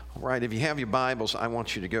Right, if you have your Bibles, I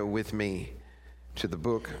want you to go with me to the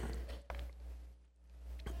book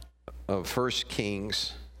of 1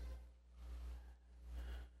 Kings,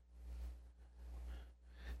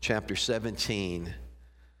 chapter 17,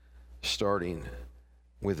 starting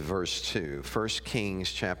with verse 2. 1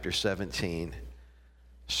 Kings, chapter 17,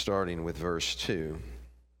 starting with verse 2.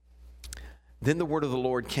 Then the word of the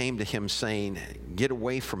Lord came to him, saying, "Get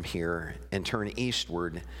away from here and turn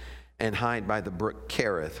eastward and hide by the brook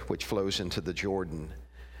Kerith, which flows into the Jordan.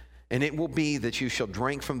 And it will be that you shall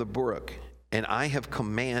drink from the brook, and I have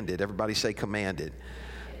commanded," everybody say commanded,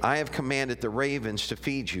 "I have commanded the ravens to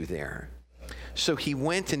feed you there." So he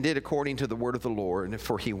went and did according to the word of the Lord,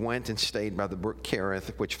 for he went and stayed by the brook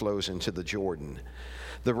Kerith, which flows into the Jordan.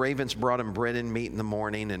 The ravens brought him bread and meat in the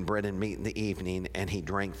morning and bread and meat in the evening, and he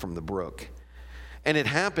drank from the brook. And it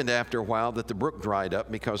happened after a while that the brook dried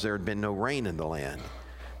up because there had been no rain in the land.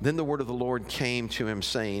 Then the word of the Lord came to him,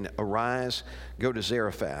 saying, "Arise, go to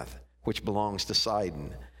Zarephath, which belongs to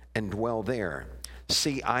Sidon, and dwell there.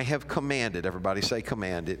 See, I have commanded," everybody say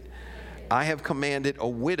commanded, "I have commanded a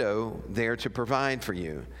widow there to provide for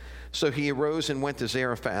you." So he arose and went to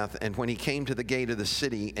Zarephath, and when he came to the gate of the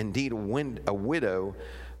city, indeed a widow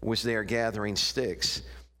was there gathering sticks.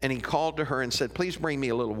 And he called to her and said, "Please bring me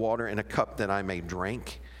a little water in a cup that I may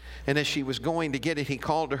drink." And as she was going to get it, he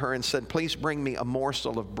called to her and said, "Please bring me a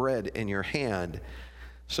morsel of bread in your hand."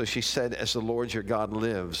 So she said, "As the Lord your God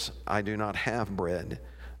lives, I do not have bread,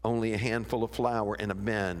 only a handful of flour in a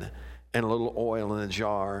bin and a little oil in a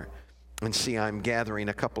jar. And see, I'm gathering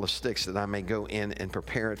a couple of sticks that I may go in and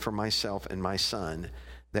prepare it for myself and my son,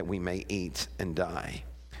 that we may eat and die."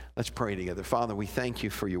 Let's pray together. Father, we thank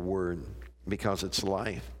you for your word because it's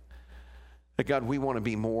life. But God, we want to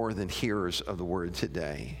be more than hearers of the word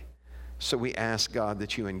today. So we ask, God,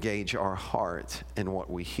 that you engage our heart in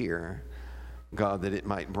what we hear, God, that it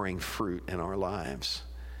might bring fruit in our lives.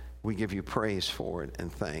 We give you praise for it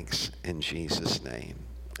and thanks in Jesus' name.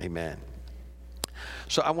 Amen.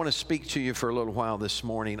 So I want to speak to you for a little while this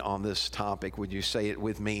morning on this topic. Would you say it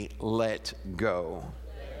with me? Let go.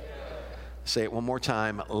 Say it one more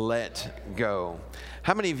time. Let go.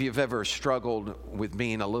 How many of you have ever struggled with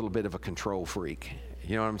being a little bit of a control freak?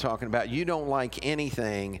 You know what I'm talking about? You don't like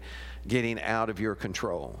anything getting out of your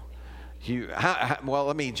control. Well,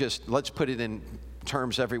 let's put it in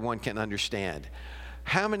terms everyone can understand.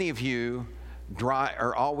 How many of you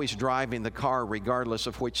are always driving the car regardless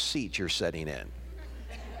of which seat you're sitting in?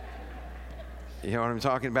 You know what I'm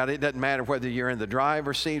talking about? It doesn't matter whether you're in the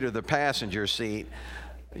driver's seat or the passenger seat.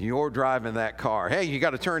 You're driving that car. Hey, you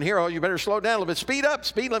got to turn here. Oh, you better slow down a little bit. Speed up.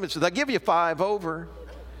 Speed limits. They'll give you 5 over.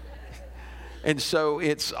 And so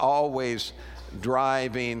it's always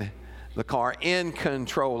driving the car in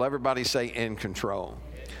control. Everybody say in control.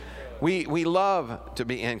 We love to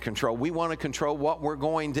be in control. We want to control what we're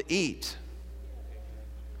going to eat.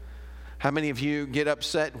 How many of you get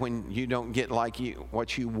upset when you don't get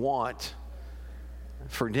what you want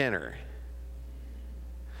for dinner?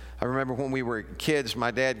 I remember when we were kids,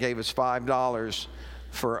 my dad gave us $5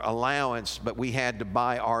 for allowance, but we had to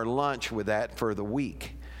buy our lunch with that for the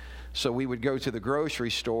week. So we would go to the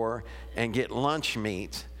grocery store and get lunch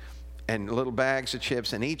meat and little bags of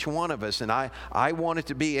chips, and each one of us, and I wanted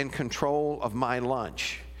to be in control of my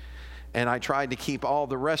lunch. And I tried to keep all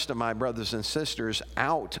the rest of my brothers and sisters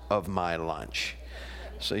out of my lunch.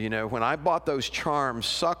 So, you know, when I bought those Charm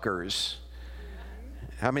Suckers,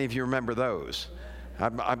 how many of you remember those?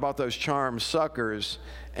 I bought those Charm Suckers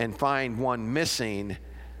and find one missing.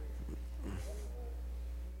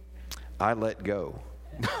 I let go.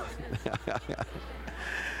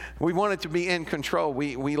 We wanted to be in control.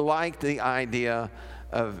 We liked the idea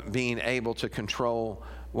of being able to control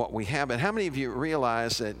what we have. But how many of you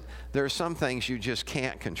realize that there are some things you just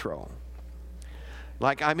can't control?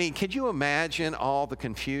 Could you imagine all the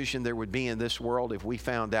confusion there would be in this world if we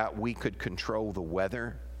found out we could control the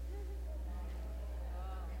weather?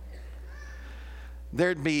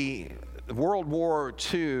 World War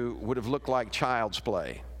II would have looked like child's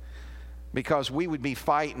play, because we would be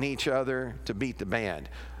fighting each other to beat the band.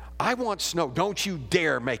 I want snow. Don't you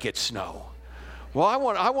dare make it snow. Well,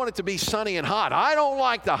 I want it to be sunny and hot. I don't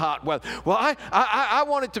like the hot weather. Well, I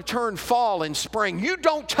want it to turn fall and spring. You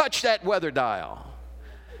don't touch that weather dial.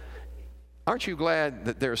 Aren't you glad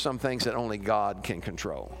that there are some things that only God can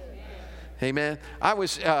control? Amen. I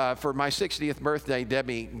was, for my 60th birthday,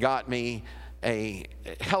 Debbie got me a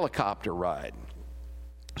helicopter ride.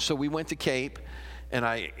 So we went to Cape,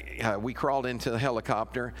 and we crawled into the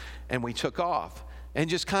helicopter, and we took off. And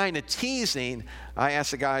just kind of teasing, I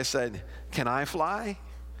asked the guy, I said, "Can I fly?"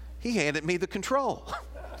 He handed me the control.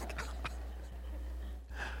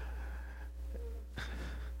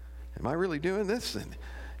 am I really doing this? And,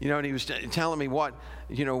 and he was telling me what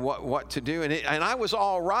to do. And I was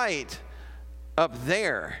all right up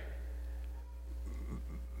there.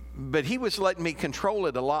 But he was letting me control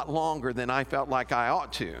it a lot longer than I felt like I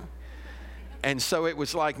ought to. And so it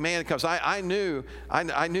was like, man, because I knew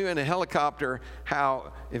in a helicopter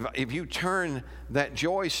how if you turn that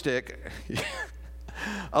joystick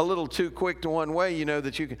a little too quick to one way,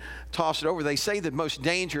 that you can toss it over. They say the most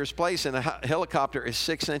dangerous place in a helicopter is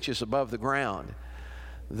 6 inches above the ground.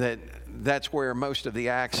 That's where most of the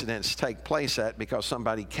accidents take place at, because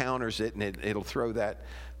somebody counters it and it'll throw that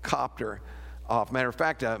copter off. Matter of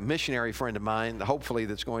fact, a missionary friend of mine, hopefully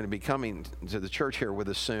that's going to be coming to the church here with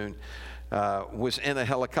us soon, was in a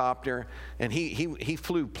helicopter, and he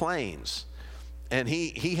flew planes. And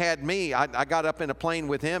he had me. I got up in a plane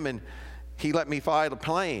with him, and he let me fly the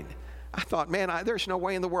plane. I thought, man, there's no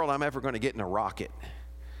way in the world I'm ever going to get in a rocket.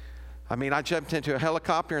 I mean, I jumped into a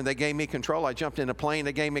helicopter and they gave me control. I jumped in a plane,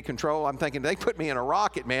 they gave me control. I'm thinking, they put me in a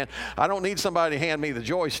rocket, man. I don't need somebody to hand me the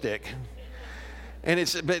joystick.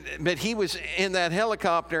 And but he was in that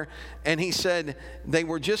helicopter, and he said they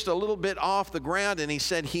were just a little bit off the ground, and he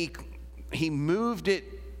said he moved it.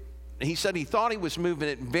 He said he thought he was moving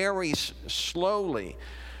it very slowly,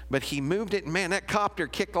 but he moved it, and man, that copter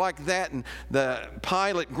kicked like that, and the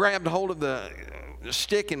pilot grabbed hold of the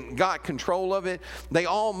stick and got control of it. They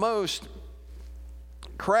almost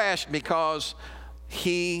crashed because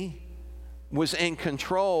he was in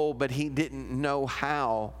control, but he didn't know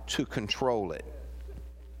how to control it.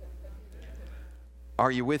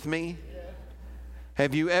 Are you with me?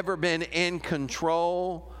 Have you ever been in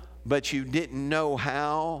control, but you didn't know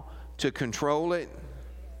how to control it?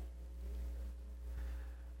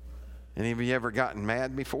 Any of you ever gotten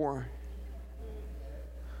mad before?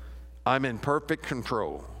 I'm in perfect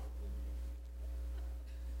control.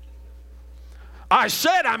 I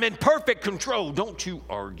said I'm in perfect control. Don't you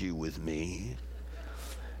argue with me.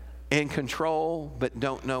 In control, but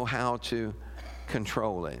don't know how to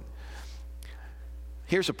control it.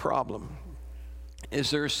 Here's a problem. Is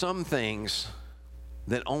there some things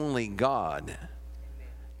that only God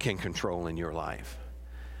can control in your life?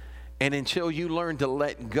 And until you learn to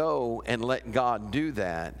let go and let God do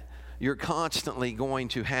that, you're constantly going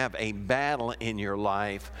to have a battle in your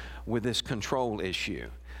life with this control issue.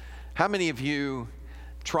 How many of you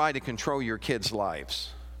try to control your kids' lives?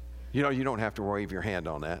 You don't have to wave your hand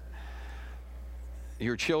on that.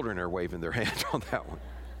 Your children are waving their hand on that one.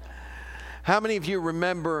 How many of you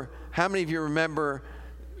remember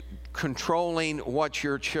controlling what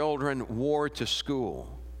your children wore to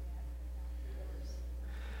school?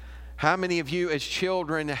 How many of you as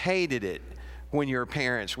children hated it when your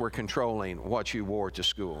parents were controlling what you wore to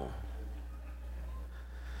school?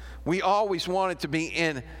 We always wanted to be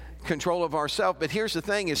in control of ourselves, but here's the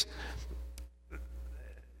thing is,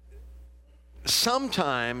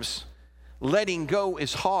 sometimes letting go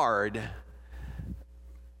is hard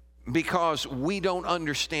because we don't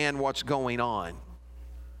understand what's going on.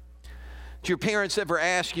 Did your parents ever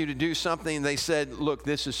ask you to do something and they said, look,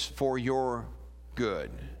 this is for your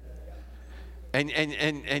good?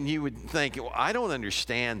 And you would think, well, I don't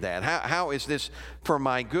understand that. How is this for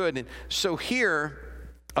my good? And so here,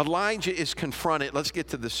 Elijah is confronted. Let's get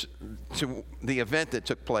to the event that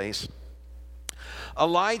took place.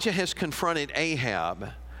 Elijah has confronted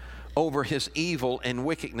Ahab over his evil and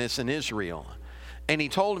wickedness in Israel. And he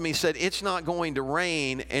told him, he said, it's not going to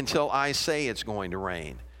rain until I say it's going to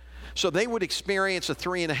rain. So they would experience a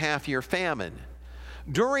 3.5-year famine.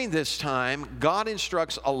 During this time, God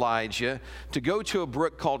instructs Elijah to go to a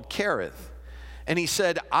brook called Kerith. And he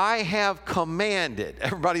said, I have commanded,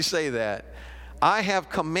 everybody say that, I have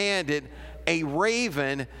commanded a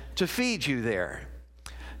raven to feed you there.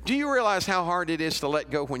 Do you realize how hard it is to let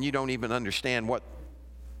go when you don't even understand what's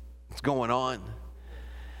going on?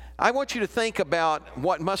 I want you to think about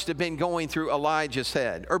what must have been going through Elijah's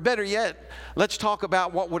head. Or better yet, let's talk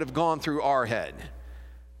about what would have gone through our head.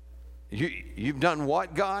 You've done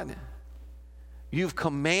what, God? You've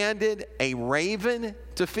commanded a raven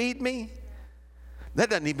to feed me? That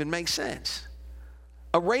doesn't even make sense.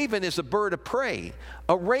 A raven is a bird of prey.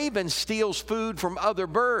 A raven steals food from other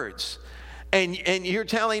birds. And you're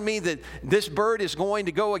telling me that this bird is going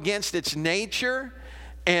to go against its nature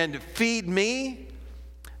and feed me?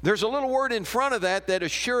 There's a little word in front of that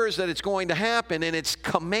assures that it's going to happen, and it's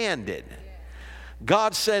commanded.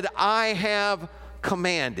 God said, I have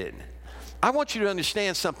commanded. I want you to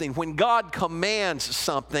understand something. When God commands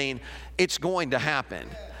something, it's going to happen.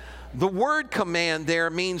 The word command there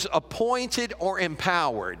means appointed or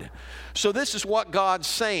empowered. So this is what God's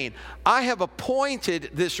saying. I have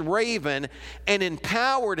appointed this raven and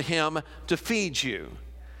empowered him to feed you.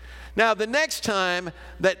 Now, the next time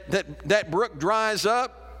that brook dries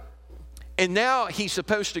up, and now he's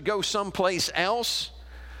supposed to go someplace else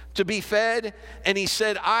to be fed, and he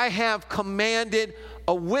said, I have commanded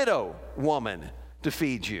a widow woman to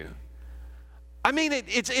feed you. I mean,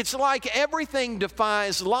 it's like everything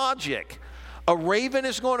defies logic. A raven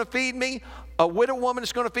is going to feed me. A widow woman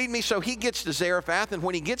is going to feed me. So he gets to Zarephath, and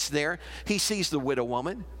when he gets there, he sees the widow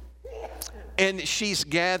woman. And she's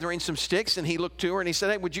gathering some sticks, and he looked to her, and he said,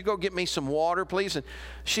 hey, would you go get me some water, please? And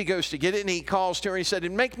she goes to get it, and he calls to her, and he said,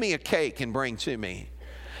 and make me a cake and bring to me.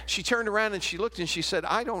 She turned around, and she looked, and she said,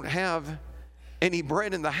 I don't have any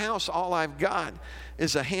bread in the house. All I've got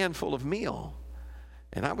is a handful of meal.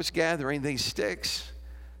 And I was gathering these sticks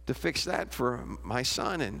to fix that for my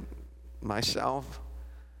son and myself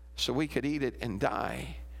so we could eat it and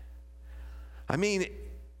die. I mean,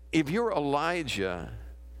 if you're Elijah,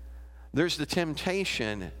 there's the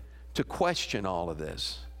temptation to question all of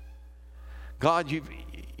this. God,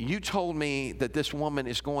 you told me that this woman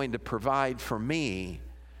is going to provide for me,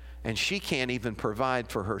 and she can't even provide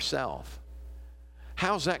for herself.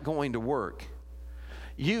 How's that going to work?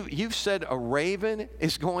 You've said a raven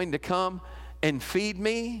is going to come and feed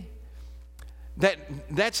me?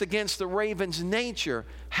 That's against the raven's nature.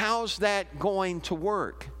 How's that going to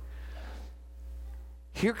work?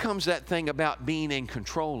 Here comes that thing about being in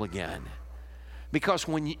control again. Because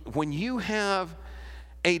when you have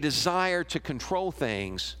a desire to control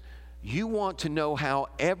things, you want to know how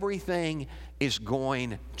everything is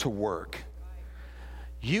going to work.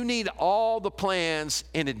 You need all the plans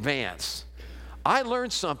in advance. I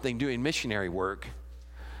learned something doing missionary work.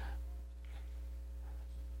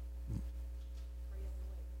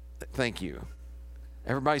 Thank you.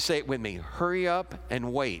 Everybody say it with me. Hurry up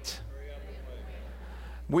and wait.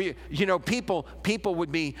 People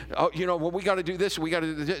would be, well, we got to do this. We got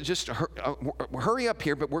to just hurry up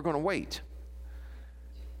here, but we're going to wait.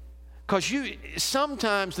 Because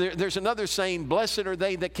sometimes there's another saying, blessed are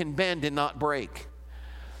they that can bend and not break.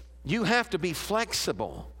 You have to be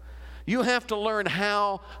flexible. You have to learn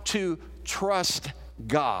how to trust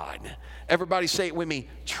God. Everybody say it with me,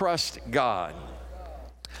 trust God.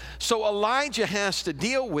 So Elijah has to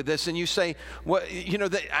deal with this, and you say, well,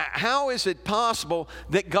 how is it possible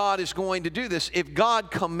that God is going to do this? If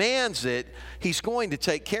God commands it, he's going to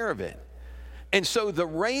take care of it. And so the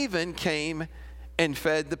raven came and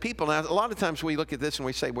fed the people. Now, a lot of times we look at this and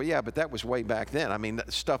we say, well, yeah, but that was way back then. I mean,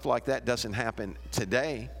 stuff like that doesn't happen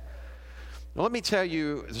today. Now, let me tell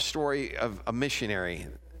you the story of a missionary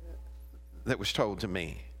that was told to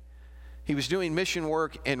me. He was doing mission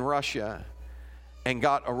work in Russia and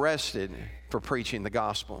got arrested for preaching the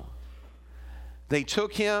gospel. They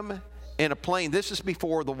took him in a plane. This is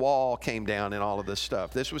before the wall came down and all of this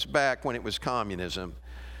stuff. This was back when it was communism.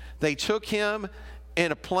 They took him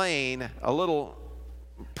in a plane, a little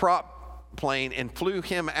prop plane, and flew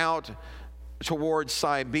him out towards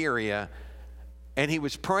Siberia. And he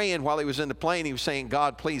was praying while he was in the plane. He was saying,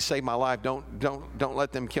 God, please save my life. Don't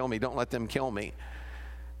let them kill me. Don't let them kill me.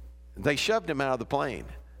 They shoved him out of the plane.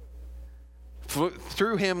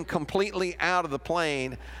 Threw him completely out of the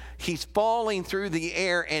plane. He's falling through the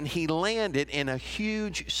air, and he landed in a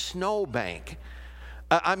huge snowbank.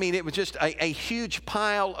 I mean, it was just a huge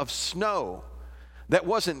pile of snow that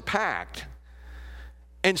wasn't packed.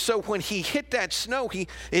 And so when he hit that snow,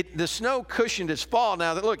 the snow cushioned his fall.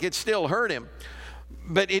 Now, look, it still hurt him,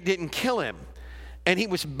 but it didn't kill him. And he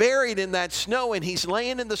was buried in that snow, and he's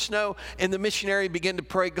laying in the snow, and the missionary began to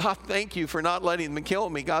pray, God, thank you for not letting them kill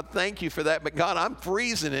me. God, thank you for that. But God, I'm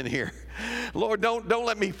freezing in here. Lord, don't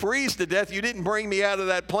let me freeze to death. You didn't bring me out of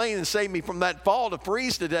that plane and save me from that fall to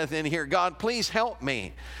freeze to death in here. God, please help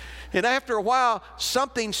me. And after a while,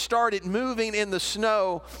 something started moving in the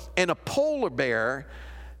snow, and a polar bear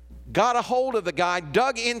got a hold of the guy,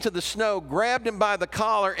 dug into the snow, grabbed him by the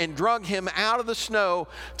collar, and drug him out of the snow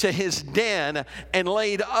to his den and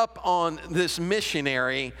laid up on this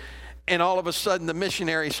missionary. And all of a sudden, the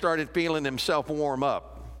missionary started feeling himself warm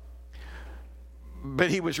up. But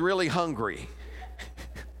he was really hungry.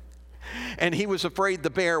 And he was afraid the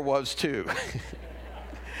bear was too.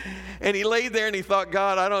 And he laid there and he thought,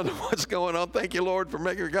 God, I don't know what's going on. Thank you, Lord, for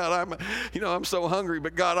making God. I'm so hungry,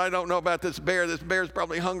 but God, I don't know about this bear. This bear's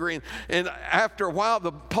probably hungry. And after a while,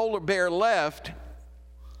 the polar bear left.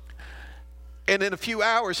 And in a few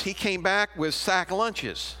hours, he came back with sack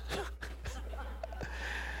lunches.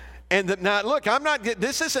 And now, look,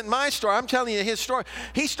 this isn't my story. I'm telling you his story.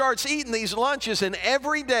 He starts eating these lunches, and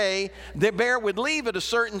every day the bear would leave at a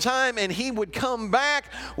certain time, and he would come back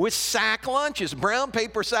with sack lunches, brown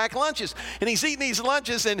paper sack lunches. And he's eating these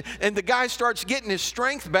lunches, and the guy starts getting his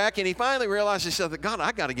strength back, and he finally realizes, he said, God,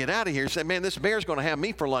 I got to get out of here. He said, man, this bear's going to have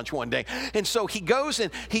me for lunch one day. And so he goes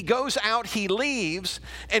out, he leaves,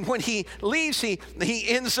 and when he leaves, he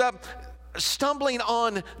ends up stumbling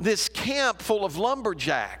on this camp full of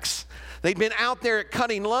lumberjacks. They'd been out there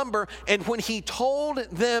cutting lumber, and when he told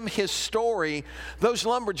them his story, those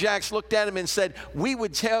lumberjacks looked at him and said, we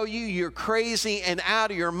would tell you you're crazy and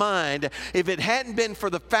out of your mind if it hadn't been for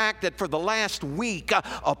the fact that for the last week,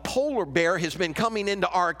 a polar bear has been coming into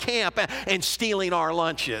our camp and stealing our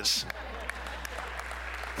lunches.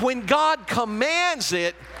 When God commands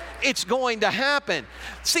it, it's going to happen.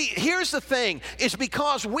 See, here's the thing. It's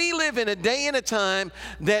because we live in a day and a time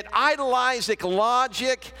that idolizes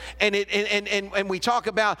logic, and we talk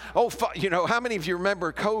about, how many of you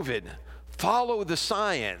remember COVID? Follow the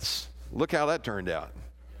science. Look how that turned out.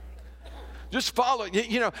 Just follow,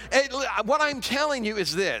 what I'm telling you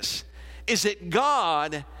is this, is that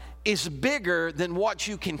God is bigger than what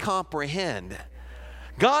you can comprehend.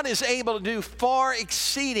 God is able to do far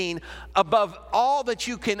exceeding above all that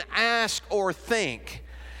you can ask or think.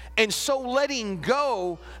 And so letting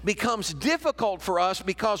go becomes difficult for us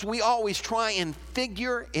because we always try and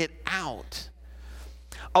figure it out.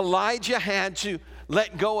 Elijah had to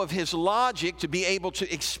let go of his logic to be able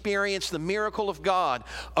to experience the miracle of God.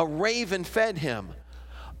 A raven fed him.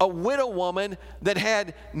 A widow woman that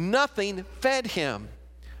had nothing fed him.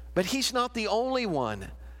 But he's not the only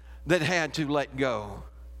one that had to let go.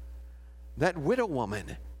 That widow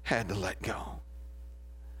woman had to let go.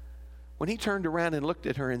 When he turned around and looked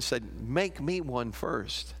at her and said, make me one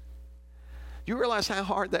first. You realize how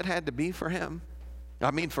hard that had to be for him?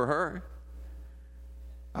 For her.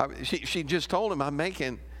 She just told him, I'm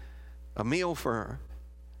making a meal for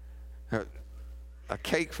her. A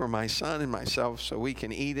cake for my son and myself so we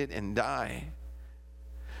can eat it and die.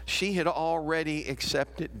 She had already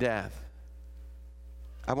accepted death.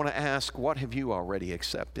 I want to ask, what have you already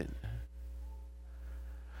accepted?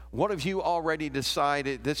 What have you already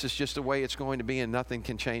decided this is just the way it's going to be and nothing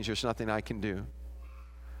can change, there's nothing I can do?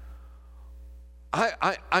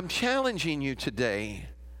 I'm challenging you today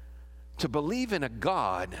to believe in a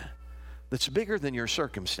God that's bigger than your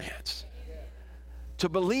circumstance. To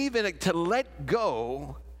believe in it, to let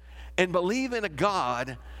go and believe in a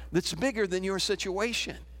God that's bigger than your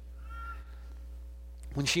situation.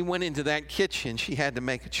 When she went into that kitchen, she had to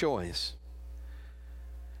make a choice.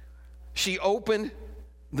 She opened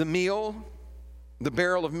the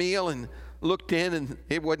barrel of meal, and looked in, and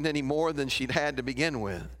it wasn't any more than she'd had to begin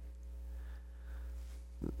with.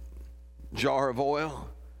 Jar of oil,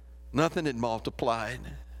 nothing had multiplied.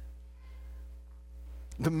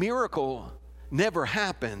 The miracle never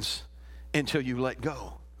happens until you let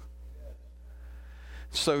go.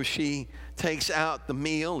 So she takes out the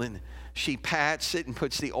meal and she pats it and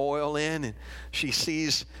puts the oil in, and she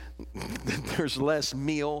sees that there's less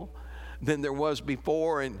meal than there was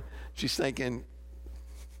before, and she's thinking,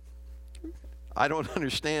 I don't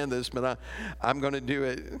understand this, but I'm going to do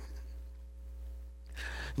it.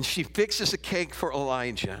 And she fixes a cake for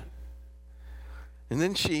Elijah. And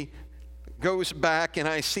then she goes back, and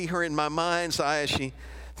I see her in my mind's eye as she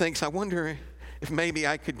thinks, I wonder if maybe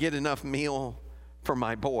I could get enough meal for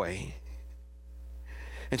my boy.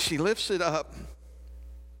 And she lifts it up,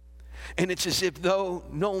 and it's as if though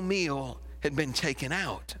no meal had been taken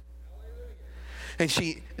out. And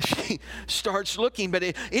she starts looking, but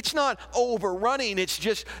it's not overrunning. It's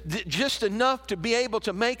just enough to be able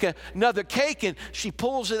to make another cake. And she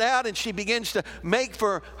pulls it out and she begins to make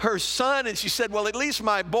for her son. And she said, well, at least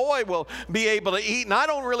my boy will be able to eat. And I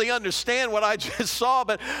don't really understand what I just saw,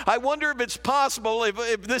 but I wonder if it's possible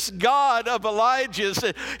if this God of Elijah's,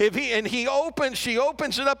 she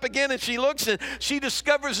opens it up again, and she looks and she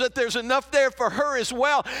discovers that there's enough there for her as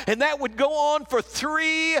well. And that would go on for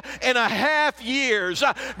 3.5 years.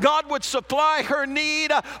 God would supply her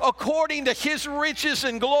need according to his riches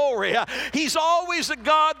and glory. He's always a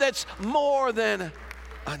God that's more than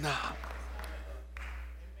enough.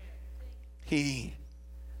 He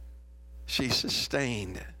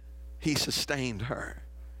sustained her.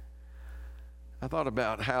 I thought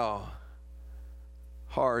about how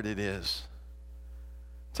hard it is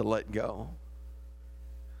to let go.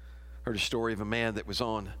 Heard a story of a man that was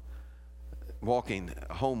walking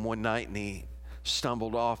home one night, and he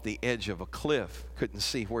stumbled off the edge of a cliff, couldn't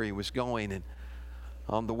see where he was going, and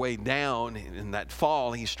on the way down in that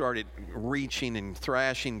fall, he started reaching and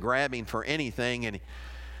thrashing, grabbing for anything, and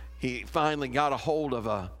he finally got a hold of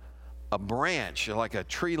a branch, like a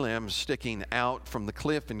tree limb sticking out from the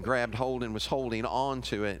cliff, and grabbed hold and was holding on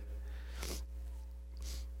to it.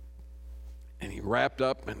 And he wrapped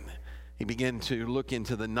up and he began to look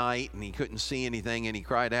into the night, and he couldn't see anything, and he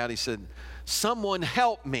cried out. He said, "Someone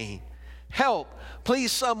help me. Help.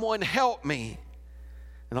 Please, someone help me."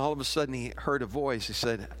 And all of a sudden he heard a voice. He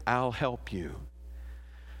said, "I'll help you."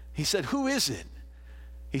 He said, "Who is it?"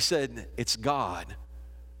 He said, "It's God."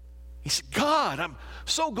 He said, "God, I'm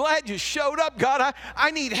so glad you showed up, God.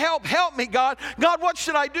 I need help. Help me, God. God, what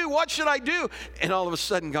should I do? What should I do?" And all of a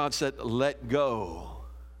sudden God said, "Let go."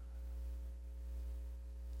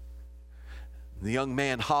 The young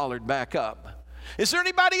man hollered back up, "Is there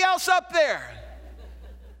anybody else up there?"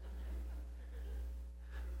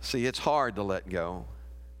 See, it's hard to let go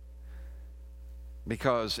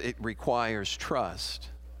because it requires trust.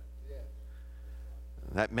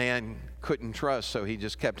 That man couldn't trust, so he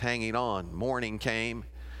just kept hanging on. Morning came,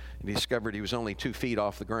 and he discovered he was only 2 feet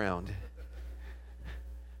off the ground.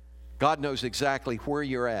 God knows exactly where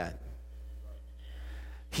you're at.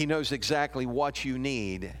 He knows exactly what you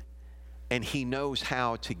need, and He knows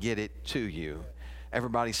how to get it to you.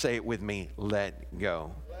 Everybody say it with me, let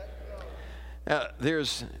go. Now,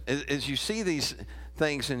 as you see these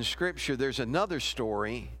things in Scripture, there's another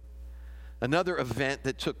story, another event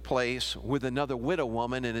that took place with another widow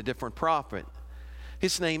woman and a different prophet.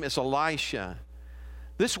 His name is Elisha.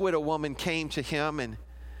 This widow woman came to him, and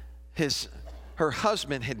her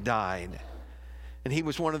husband had died, and he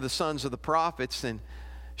was one of the sons of the prophets. And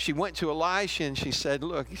she went to Elisha and she said,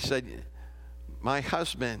 "Look," he said, "my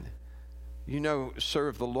husband,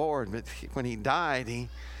 served the Lord, but when he died,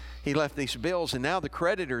 he left these bills, and now the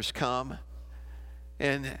creditors come,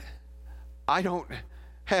 and I don't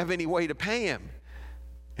have any way to pay him.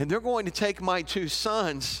 And they're going to take my 2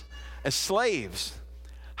 sons as slaves.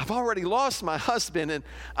 I've already lost my husband, and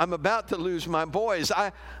I'm about to lose my boys.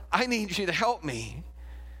 I need you to help me."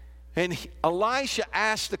 And Elisha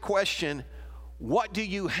asked the question, "What do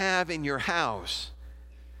you have in your house?"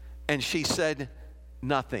 And she said,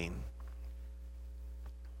 "Nothing."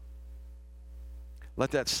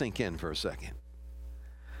 Let that sink in for a second.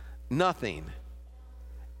 Nothing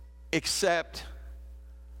except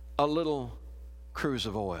a little cruse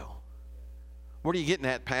of oil. What are you getting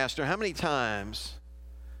at, Pastor? How many times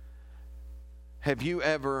have you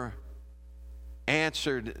ever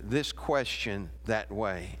answered this question that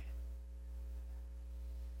way?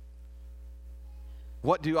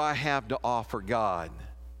 What do I have to offer God?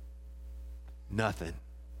 Nothing.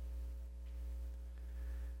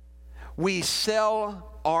 We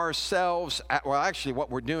sell ourselves, actually what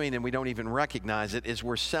we're doing, and we don't even recognize it, is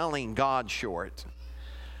we're selling God short.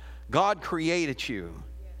 God created you,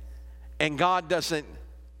 and God doesn't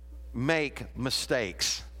make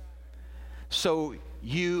mistakes. So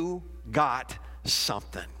you got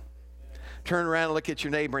something. Turn around and look at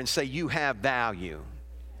your neighbor and say, "You have value."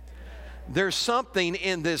 There's something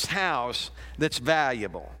in this house that's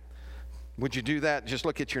valuable. Would you do that? Just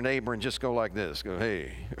look at your neighbor and just go like this. Go,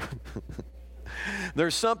 "Hey."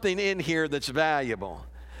 There's something in here that's valuable.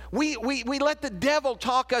 We let the devil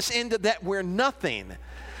talk us into that we're nothing,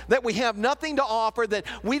 that we have nothing to offer, that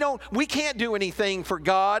we can't do anything for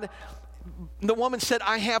God. The woman said,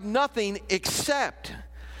 "I have nothing except."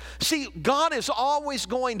 See, God is always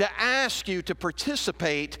going to ask you to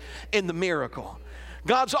participate in the miracle.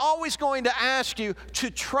 God's always going to ask you to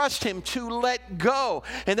trust Him, to let go.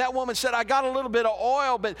 And that woman said, "I got a little bit of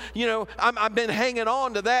oil, but I've been hanging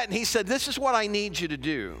on to that." And He said, "This is what I need you to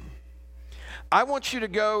do. I want you to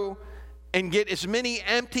go and get as many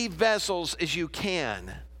empty vessels as you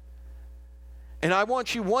can. And I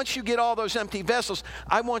want you, once you get all those empty vessels,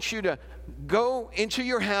 I want you to go into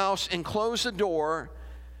your house and close the door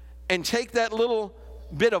and take that little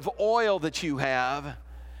bit of oil that you have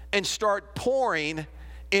and start pouring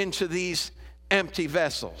into these empty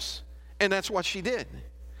vessels." And that's what she did.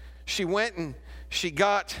 She went and she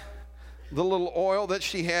got the little oil that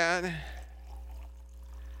she had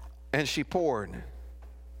and she poured.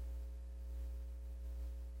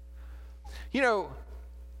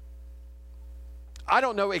 I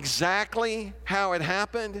don't know exactly how it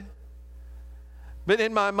happened, but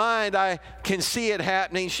in my mind I can see it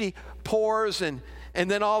happening. She pours, and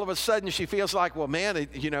then all of a sudden she feels like, well, man,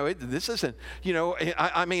 this isn't,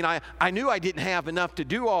 I knew I didn't have enough to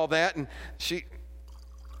do all that. And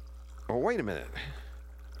wait a minute.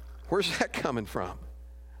 Where's that coming from?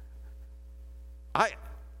 I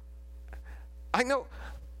know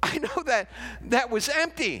that was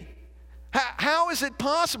empty. How is it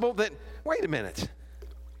possible that, wait a minute.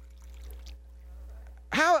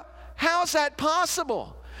 How is that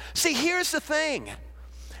possible? See, here's the thing,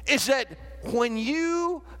 is that when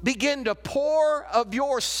you begin to pour of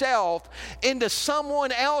yourself into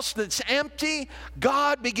someone else that's empty,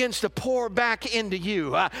 God begins to pour back into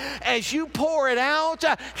you. As you pour it out,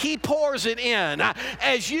 He pours it in.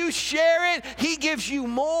 As you share it, He gives you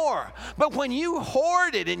more. But when you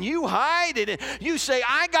hoard it and you hide it and you say,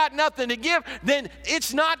 I got nothing to give, then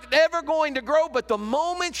it's not ever going to grow. But the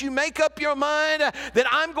moment you make up your mind that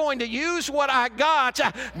I'm going to use what I got,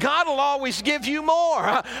 God will always give you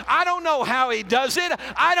more. I don't know how He does it.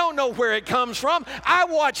 I don't know where it comes from. I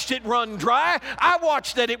watched it run dry. I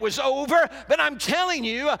watched that it was over. But I'm telling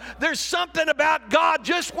you, there's something about God.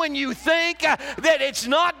 Just when you think that it's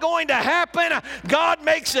not going to happen, God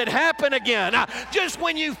makes it happen again. Just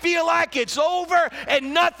when you feel like it's over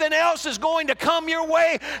and nothing else is going to come your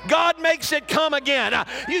way, God makes it come again.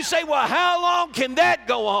 You say, well, how long can that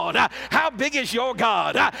go on? How big is your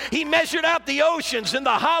God? He measured out the oceans in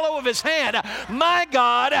the hollow of His hand. My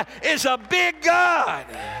God is a big God.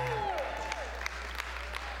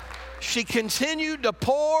 She continued to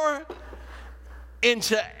pour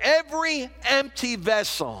into every empty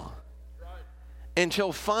vessel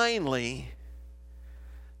until finally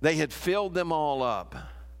they had filled them all up.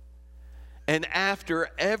 And after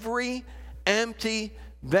every empty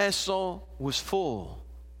vessel was full,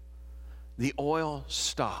 the oil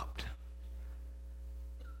stopped.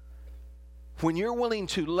 When you're willing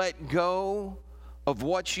to let go of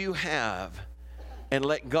what you have and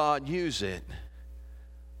let God use it,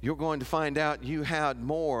 you're going to find out you had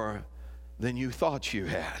more than you thought you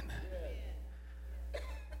had.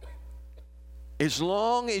 As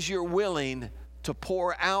long as you're willing to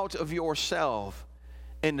pour out of yourself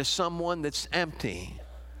into someone that's empty,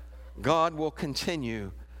 God will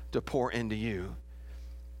continue to pour into you.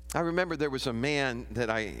 I remember there was a man that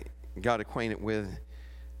I got acquainted with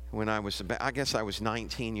when I was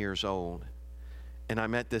 19 years old. And I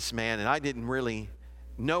met this man, and I didn't really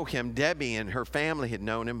know him. Debbie and her family had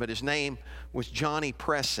known him, but his name was Johnny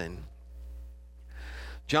Presson.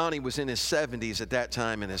 Johnny was in his 70s at that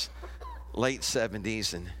time, in his late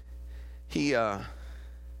 70s, and he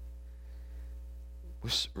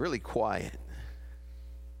was really quiet,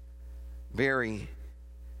 very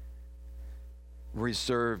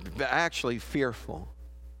reserved, but actually fearful.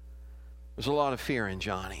 There's a lot of fear in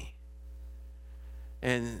Johnny.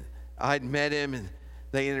 And I'd met him, and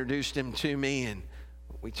they introduced him to me, and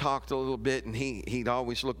we talked a little bit, and he'd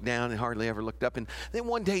always looked down and hardly ever looked up. And then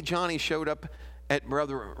one day Johnny showed up at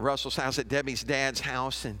Brother Russell's house, at Debbie's dad's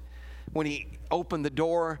house, and when he opened the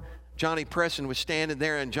door, Johnny Presson was standing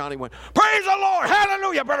there, and Johnny went, "Praise the Lord,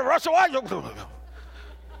 hallelujah, Brother Russell." I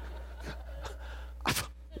thought,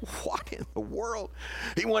 what in the world?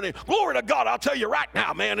 He went, "Glory to God, I'll tell you right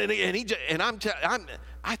now, man."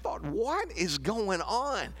 I thought, what is going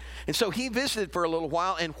on? And so he visited for a little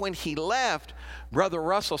while, and when he left, Brother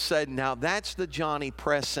Russell said, "Now that's the Johnny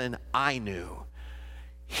Presson I knew."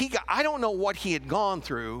 I don't know what he had gone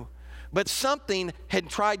through, but something had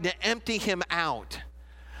tried to empty him out.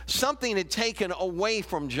 Something had taken away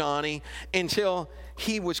from Johnny until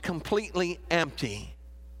he was completely empty.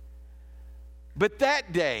 But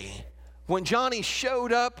that day, when Johnny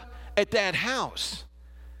showed up at that house,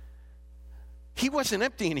 he wasn't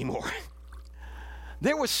empty anymore.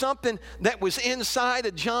 There was something that was inside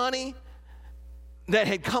of Johnny that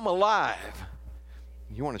had come alive.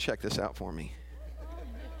 You want to check this out for me?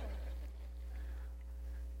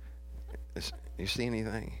 You see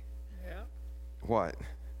anything? Yeah. What?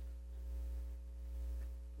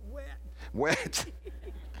 Wet.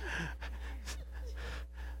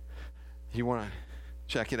 You want to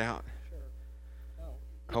check it out?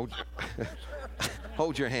 Sure.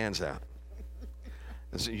 Hold your hands out.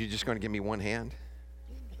 You're just going to give me one hand?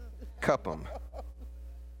 Cup them.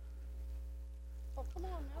 Oh, come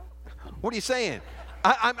on now. What are you saying?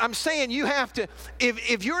 I'm saying you have to,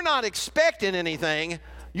 if you're not expecting anything,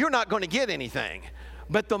 you're not going to get anything.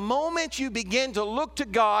 But the moment you begin to look to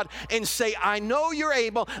God and say, I know you're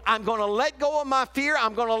able, I'm going to let go of my fear,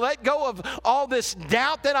 I'm going to let go of all this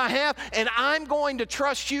doubt that I have, and I'm going to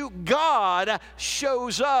trust you, God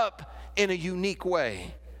shows up in a unique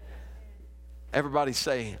way. Everybody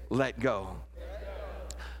say, let go.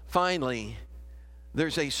 Finally,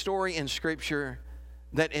 there's a story in Scripture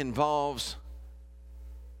that involves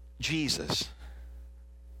Jesus.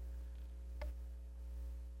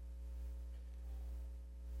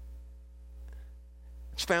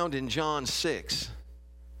 It's found in John 6,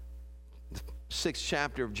 the 6th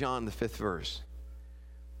chapter of John, the 5th verse.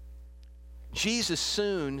 Jesus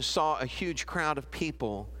soon saw a huge crowd of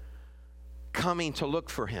people coming to look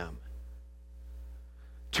for him.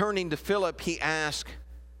 Turning to Philip, he asked,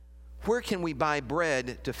 where can we buy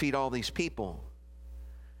bread to feed all these people?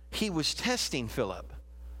 He was testing Philip,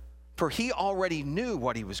 for he already knew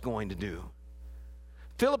what he was going to do.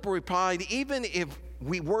 Philip replied, even if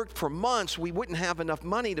we worked for months, we wouldn't have enough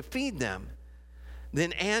money to feed them.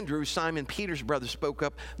 Then Andrew, Simon Peter's brother, spoke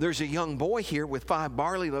up. There's a young boy here with 5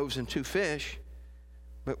 barley loaves and 2 fish.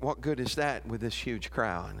 But what good is that with this huge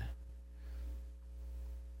crowd?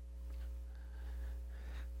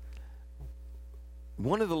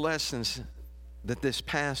 One of the lessons that this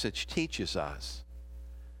passage teaches us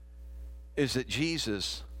is that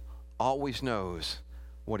Jesus always knows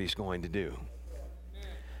what he's going to do.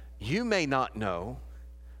 You may not know,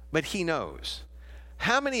 but he knows.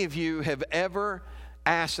 How many of you have ever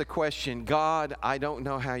asked the question, God, I don't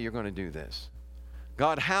know how you're going to do this.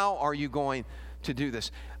 God, how are you going to do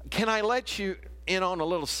this? Can I let you in on a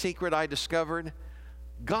little secret I discovered?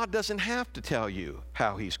 God doesn't have to tell you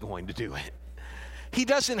how he's going to do it. He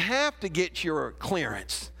doesn't have to get your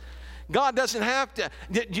clearance. God doesn't have to.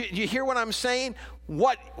 Do you hear what I'm saying?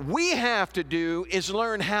 What we have to do is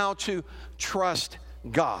learn how to trust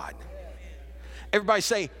God. Everybody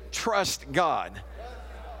say, trust God.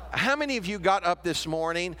 How many of you got up this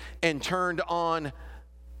morning and turned on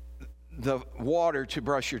the water to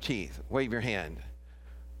brush your teeth? Wave your hand.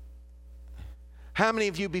 How many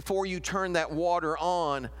of you, before you turned that water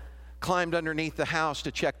on, climbed underneath the house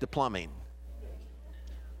to check the plumbing?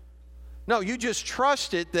 No, you just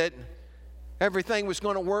trusted that everything was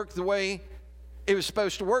going to work the way it was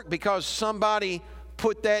supposed to work because somebody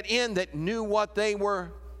put that in that knew what they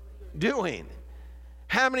were doing.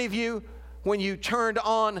 How many of you, when you turned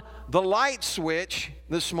on the light switch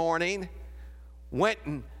this morning, went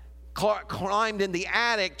and climbed in the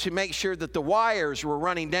attic to make sure that the wires were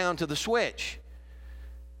running down to the switch?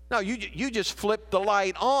 No, you just flipped the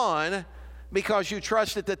light on because you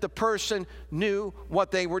trusted that the person knew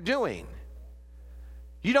what they were doing.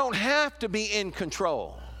 You don't have to be in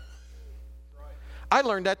control. I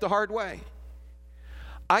learned that the hard way.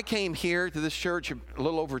 I came here to this church a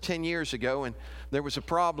little over 10 years ago, and there was a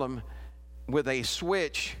problem with a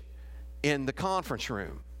switch in the conference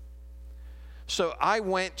room. So I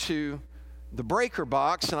went to the breaker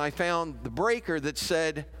box, and I found the breaker that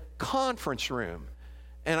said conference room,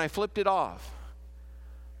 and I flipped it off.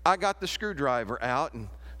 I got the screwdriver out and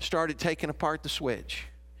started taking apart the switch.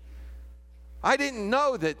 I didn't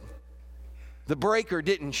know that the breaker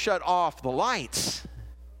didn't shut off the lights.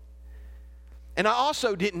 And I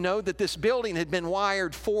also didn't know that this building had been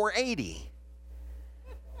wired 480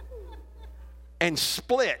 and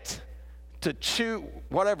split to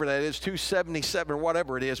 277 or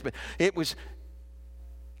whatever it is. But it was,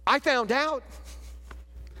 I found out.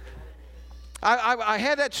 I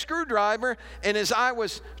had that screwdriver, and as I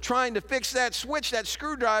was trying to fix that switch, that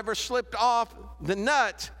screwdriver slipped off the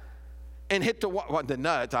nut and hit the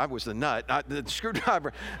nut. I was the nut. The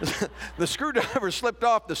screwdriver slipped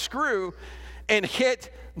off the screw and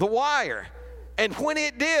hit the wire. And when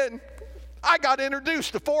it did, I got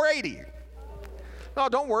introduced to 480. Oh,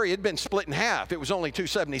 don't worry, it had been split in half. It was only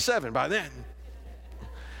 277 by then.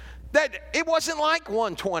 It wasn't like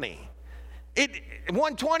 120.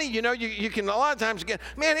 120, you can a lot of times get,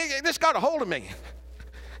 man, this got a hold of me.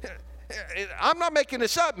 I'm not making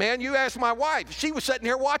this up, man. You ask my wife. She was sitting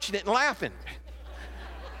here watching it and laughing.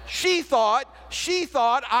 She thought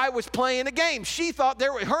I was playing a game. She thought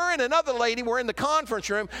her and another lady were in the conference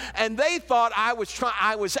room, and they thought I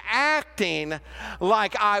was acting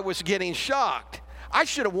like I was getting shocked. I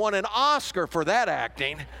should have won an Oscar for that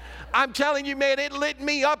acting. I'm telling you, man, it lit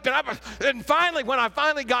me up, and finally, when I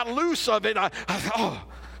finally got loose of it,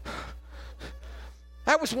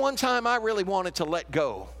 that was one time I really wanted to let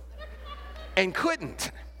go and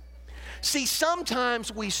couldn't. See,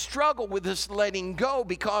 sometimes we struggle with this letting go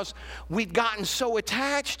because we've gotten so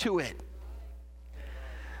attached to it.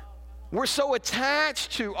 We're so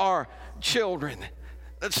attached to our children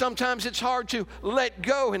that sometimes it's hard to let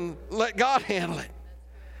go and let God handle it.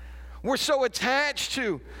 We're so attached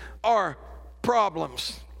to our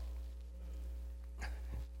problems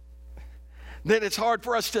that it's hard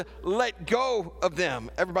for us to let go of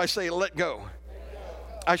them. Everybody say, let go.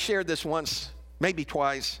 I shared this once, maybe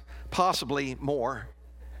twice, possibly more.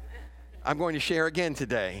 I'm going to share again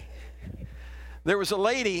today. There was a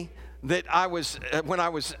lady that when I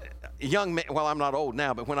was young, well, I'm not old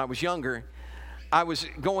now, but when I was younger, I was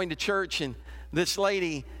going to church, and this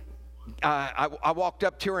lady, I walked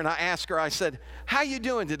up to her and I asked her, I said, how you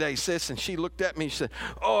doing today, sis? And she looked at me and said,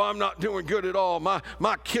 oh, I'm not doing good at all.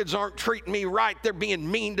 My kids aren't treating me right. They're being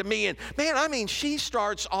mean to me. And man, she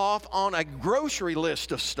starts off on a grocery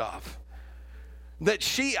list of stuff that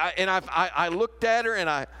I looked at her and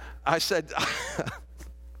I said,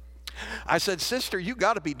 sister, you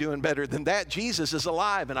got to be doing better than that. Jesus is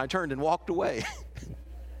alive. And I turned and walked away.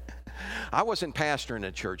 I wasn't pastoring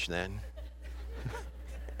a church then.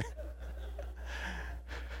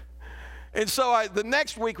 And so the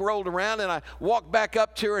next week rolled around, and I walked back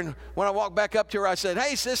up to her, and when I walked back up to her, I said,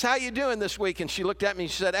 hey, sis, how you doing this week? And she looked at me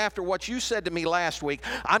and she said, after what you said to me last week,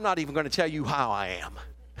 I'm not even going to tell you how I am.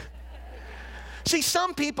 See,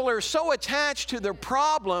 some people are so attached to their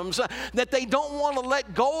problems that they don't want to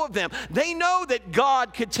let go of them. They know that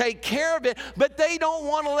God could take care of it, but they don't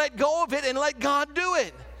want to let go of it and let God do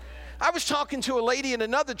it. I was talking to a lady in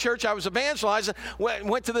another church. I was evangelizing.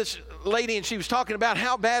 Went to this lady, and she was talking about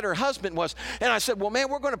how bad her husband was. And I said, well, man,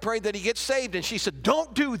 we're going to pray that he gets saved. And she said,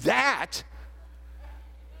 don't do that.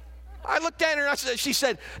 I looked at her, and she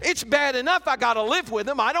said, it's bad enough I got to live with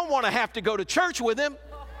him. I don't want to have to go to church with him.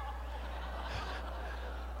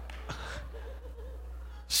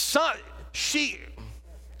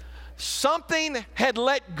 Something had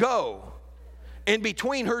let go in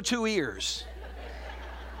between her two ears.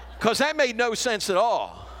 Because that made no sense at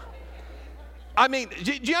all. I mean,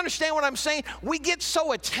 do you understand what I'm saying? We get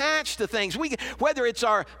so attached to things. Whether it's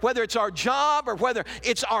our job, or whether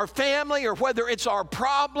it's our family, or whether it's our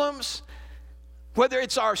problems, whether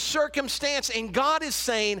it's our circumstance, and God is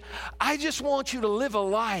saying, I just want you to live a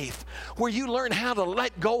life where you learn how to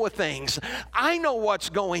let go of things. I know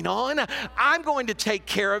what's going on. I'm going to take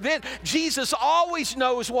care of it. Jesus always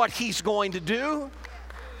knows what he's going to do.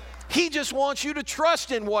 He just wants you to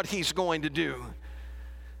trust in what he's going to do.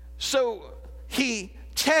 So he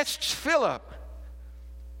tests Philip.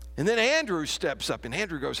 And then Andrew steps up, and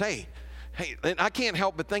Andrew goes, hey. And I can't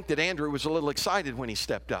help but think that Andrew was a little excited when he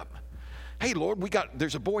stepped up. Hey, Lord,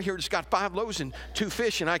 there's a boy here that's got 5 loaves and 2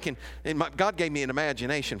 fish, and God gave me an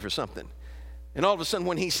imagination for something. And all of a sudden,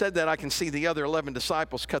 when he said that, I can see the other 11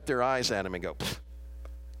 disciples cut their eyes at him and go,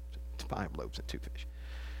 5 loaves and 2 fish.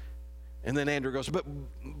 And then Andrew goes, but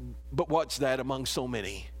what's that among so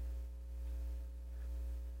many?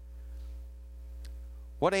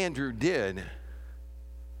 What Andrew did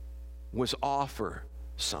was offer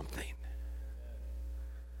something.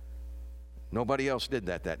 Nobody else did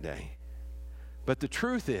that day. But the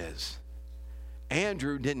truth is,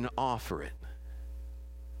 Andrew didn't offer it.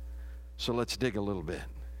 So let's dig a little bit.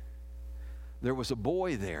 There was a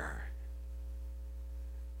boy there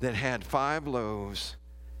that had 5 loaves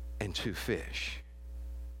and 2 fish.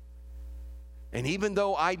 And even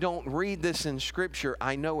though I don't read this in Scripture,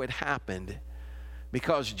 I know it happened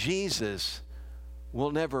because Jesus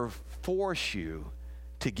will never force you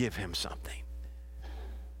to give him something.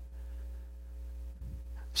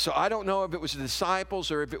 So I don't know if it was the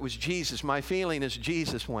disciples or if it was Jesus. My feeling is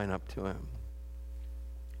Jesus went up to him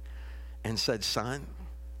and said, son,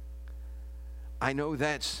 I know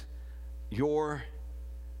that's your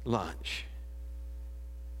lunch.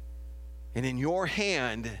 And in your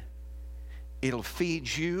hand, it'll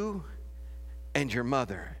feed you and your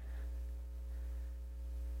mother.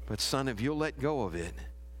 But son, if you'll let go of it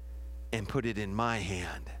and put it in my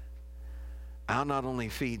hand, I'll not only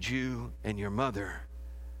feed you and your mother,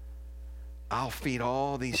 I'll feed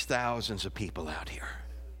all these thousands of people out here.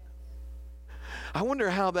 I wonder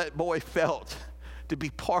how that boy felt to be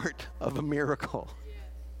part of a miracle.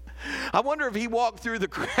 I wonder if he walked through the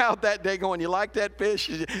crowd that day going, you like that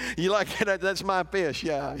fish? You like that? That's my fish.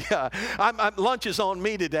 Yeah. Lunch is on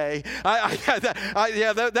me today.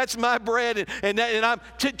 That's my bread. And I'm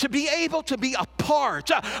to be able to be a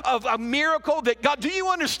part of a miracle that God, do you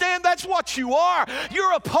understand? That's what you are.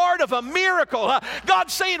 You're a part of a miracle.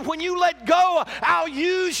 God's saying when you let go, I'll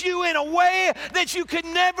use you in a way that you could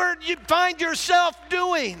never find yourself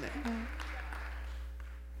doing.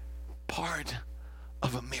 Part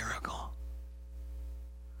of a miracle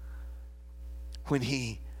when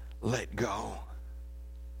he let go.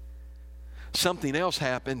 Something else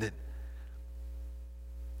happened that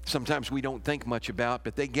sometimes we don't think much about,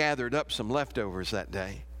 but they gathered up some leftovers that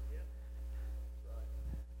day.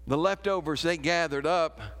 The leftovers they gathered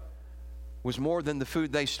up was more than the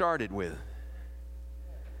food they started with.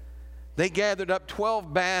 They gathered up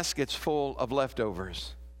 12 baskets full of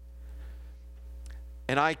leftovers.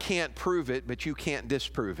 And I can't prove it, but you can't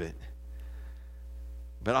disprove it.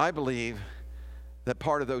 But I believe that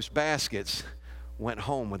part of those baskets went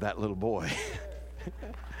home with that little boy.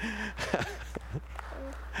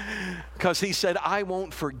 Because he said, I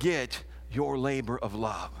won't forget your labor of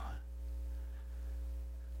love.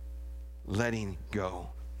 Letting go.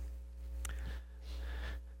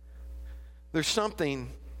 There's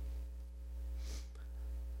something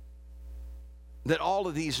that all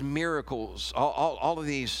of these miracles, all of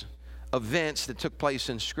these events that took place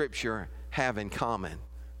in Scripture have in common?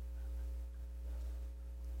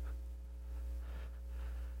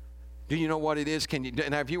 Do you know what it is? Can you?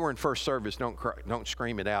 Now, if you were in first service, don't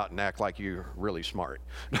scream it out and act like you're really smart.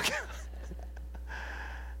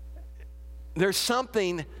 There's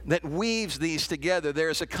something that weaves these together.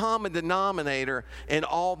 There's a common denominator in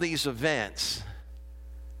all these events.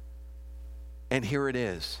 And here it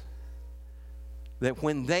is. That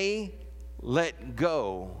when they let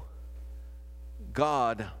go,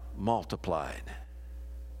 God multiplied.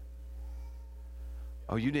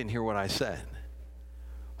 Oh, you didn't hear what I said.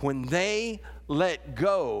 When they let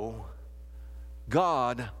go,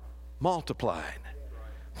 God multiplied.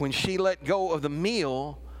 When she let go of the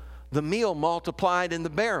meal multiplied in the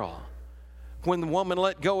barrel. When the woman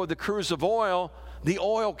let go of the cruse of oil, the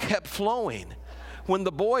oil kept flowing. When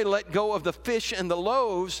the boy let go of the fish and the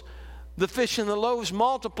loaves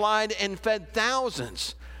multiplied and fed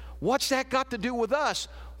thousands. What's that got to do with us?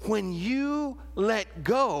 When you let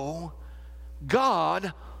go,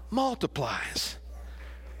 God multiplies.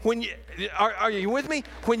 Are you with me?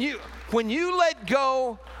 When you let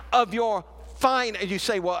go of your you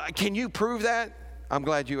say, well, can you prove that? I'm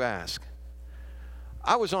glad you asked.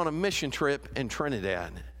 I was on a mission trip in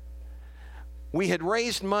Trinidad. We had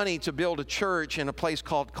raised money to build a church in a place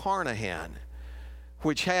called Carnahan,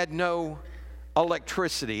 which had no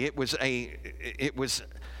electricity. It was a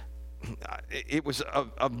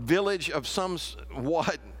village of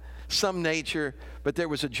some nature, but there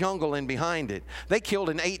was a jungle in behind it. They killed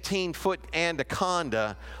an 18-foot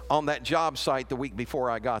anaconda on that job site the week before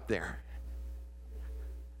I got there.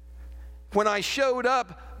 When I showed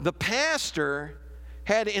up, the pastor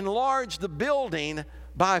had enlarged the building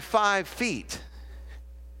by 5 feet.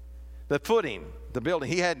 The footing, the building,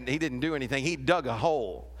 he didn't do anything. He dug a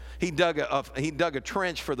hole. He dug a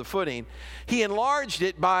trench for the footing. He enlarged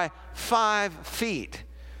it by 5 feet.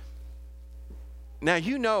 Now,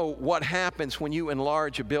 you know what happens when you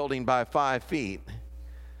enlarge a building by 5 feet.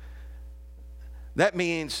 That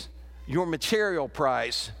means your material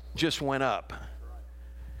price just went up.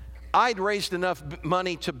 I'd raised enough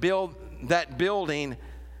money to build that building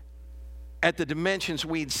at the dimensions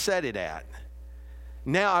we'd set it at.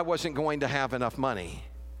 Now I wasn't going to have enough money.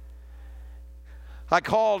 I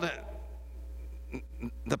called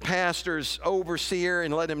the pastor's overseer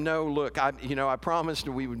and let him know, look, I promised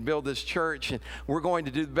we would build this church and we're going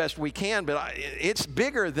to do the best we can, but it's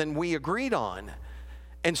bigger than we agreed on.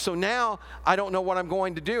 And so now I don't know what I'm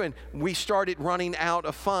going to do. And we started running out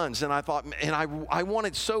of funds. And I thought, and I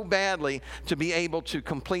wanted so badly to be able to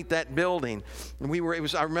complete that building.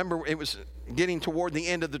 And I remember it was getting toward the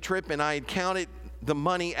end of the trip, and I had counted the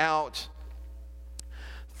money out.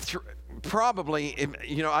 Probably,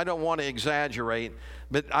 I don't want to exaggerate,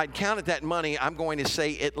 but I counted that money, I'm going to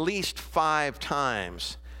say at least 5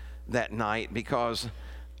 times that night, because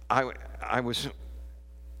I was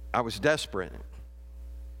desperate.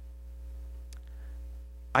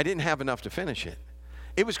 I didn't have enough to finish it.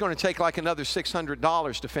 It was going to take like another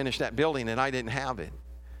 $600 to finish that building, and I didn't have it.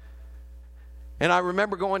 And I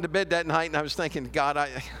remember going to bed that night, and I was thinking, God,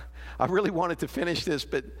 I really wanted to finish this,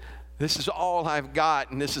 but this is all I've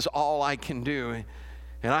got, and this is all I can do.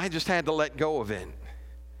 And I just had to let go of it.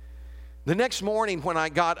 The next morning when I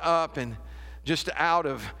got up, and just out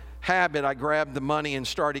of habit, I grabbed the money and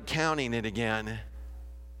started counting it again.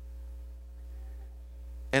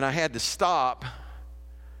 And I had to stop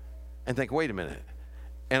and think, wait a minute.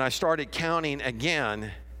 And I started counting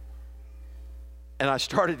again. And I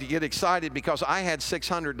started to get excited because I had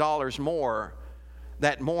 $600 more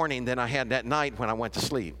that morning than I had that night when I went to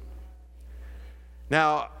sleep.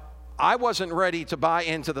 Now, I wasn't ready to buy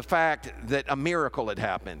into the fact that a miracle had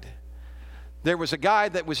happened. There was a guy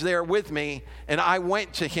that was there with me, and I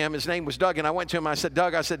went to him. His name was Doug, and I went to him. I said,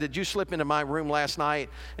 Doug, did you slip into my room last night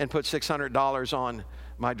and put $600 on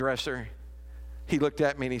my dresser? He looked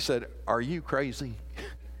at me and he said, are you crazy?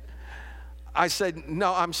 I said,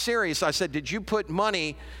 no, I'm serious. I said, did you put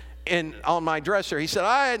money on my dresser? He said,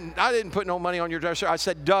 I didn't put no money on your dresser. I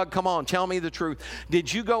said, Doug, come on, tell me the truth.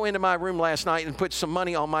 Did you go into my room last night and put some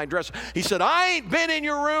money on my dresser? He said, I ain't been in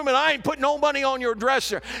your room and I ain't put no money on your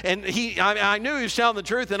dresser. And I knew he was telling the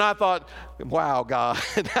truth, and I thought, wow, God.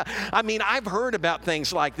 I mean, I've heard about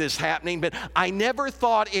things like this happening, but I never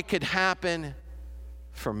thought it could happen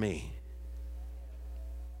for me.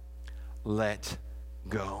 Let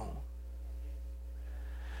go.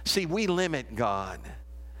 See, we limit God.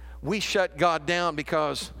 We shut God down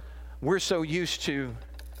because we're so used to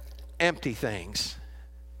empty things.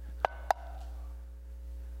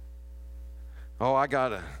 Oh, I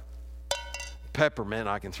got a peppermint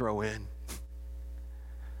I can throw in.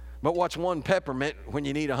 But what's one peppermint when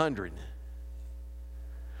you need 100?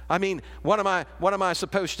 I mean, what am I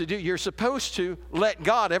supposed to do? You're supposed to let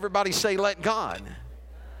God. Everybody say, let God.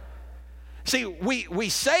 See, we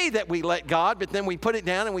say that we let God, but then we put it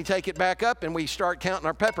down and we take it back up and we start counting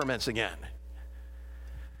our peppermints again.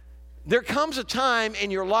 There comes a time in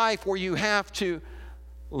your life where you have to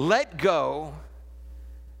let go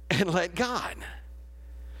and let God.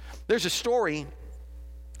 There's a story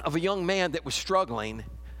of a young man that was struggling,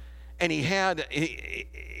 and it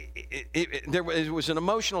was an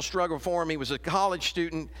emotional struggle for him. He was a college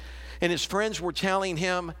student, and his friends were telling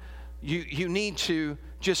him, you need to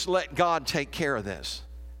just let God take care of this.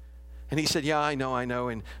 And he said, yeah, I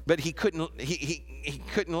know. But he couldn't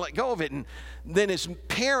let go of it. And then his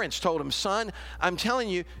parents told him, son, I'm telling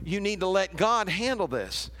you, you need to let God handle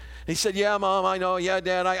this. And he said, yeah, Mom, I know. Yeah,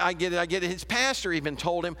 Dad, I get it. His pastor even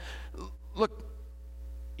told him, look,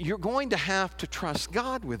 you're going to have to trust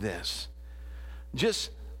God with this.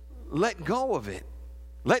 Just let go of it.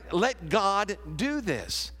 Let God do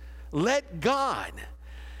this. Let God.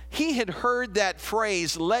 He had heard that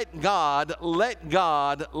phrase, let God, let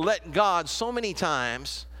God, let God, so many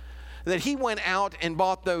times that he went out and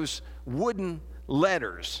bought those wooden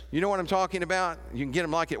letters. You know what I'm talking about? You can get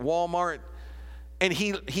them like at Walmart. And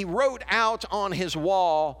he wrote out on his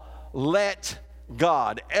wall, let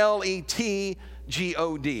God, Letgod.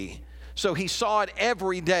 So he saw it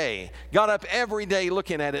every day, got up every day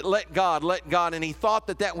looking at it, let God, and he thought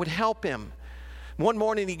that would help him. One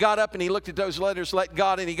morning he got up and he looked at those letters, let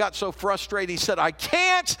God, and he got so frustrated, he said, I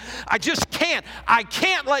just can't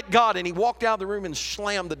let God. And he walked out of the room and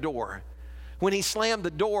slammed the door. When he slammed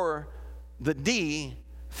the door, the D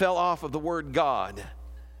fell off of the word God.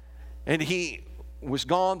 And he was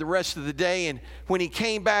gone the rest of the day. And when he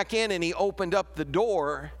came back in and he opened up the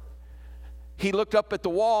door, he looked up at the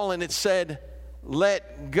wall and it said,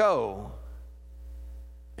 let go.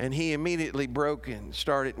 And he immediately broke and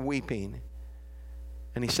started weeping.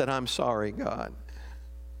 And he said, I'm sorry, God.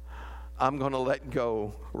 I'm going to let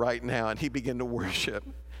go right now. And he began to worship.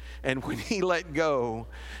 And when he let go,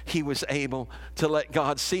 he was able to let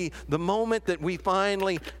God. See, the moment that we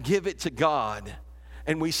finally give it to God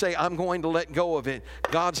and we say, I'm going to let go of it,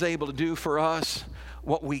 God's able to do for us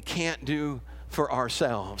what we can't do for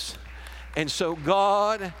ourselves. And so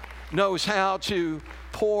God knows how to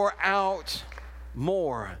pour out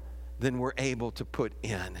more than we're able to put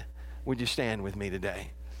in. Would you stand with me today?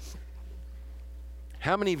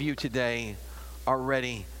 How many of you today are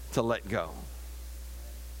ready to let go?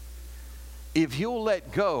 If you'll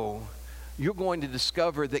let go, you're going to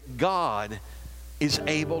discover that God is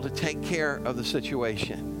able to take care of the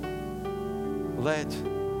situation. Let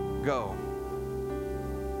go.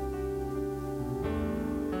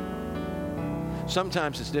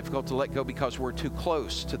 Sometimes it's difficult to let go because we're too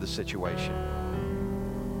close to the situation.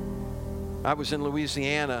 I was in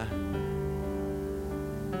Louisiana.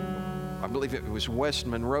 I believe it was West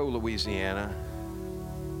Monroe, Louisiana.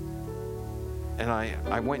 And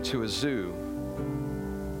I went to a zoo.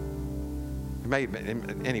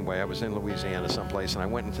 Anyway, I was in Louisiana someplace, and I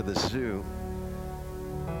went into the zoo.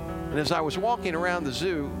 And as I was walking around the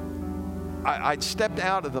zoo, I'd stepped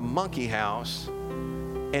out of the monkey house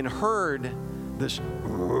and heard this,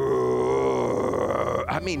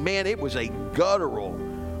 it was a guttural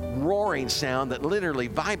roaring sound that literally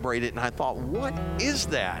vibrated, and I thought, what is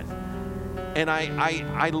that? And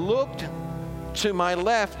I looked to my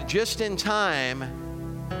left just in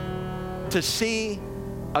time to see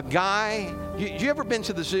a guy. You ever been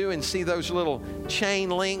to the zoo and see those little chain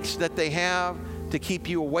links that they have to keep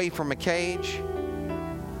you away from a cage?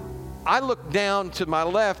 I looked down to my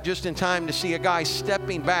left just in time to see a guy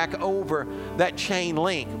stepping back over that chain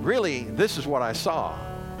link. Really, this is what I saw.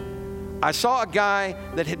 I saw a guy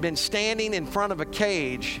that had been standing in front of a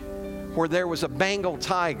cage where there was a Bengal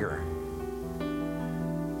tiger.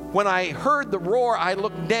 When I heard the roar, I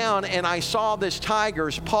looked down and I saw this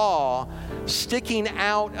tiger's paw sticking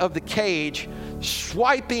out of the cage,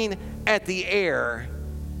 swiping at the air,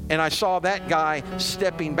 and I saw that guy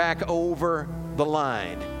stepping back over the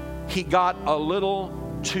line. He got a little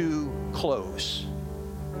too close.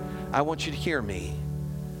 I want you to hear me.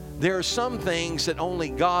 There are some things that only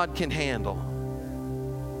God can handle.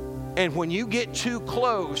 And when you get too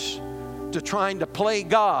close to trying to play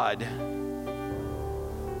God,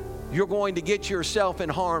 you're going to get yourself in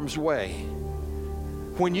harm's way.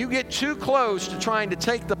 When you get too close to trying to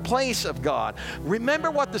take the place of God, remember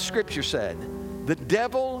what the scripture said. The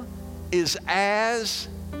devil is as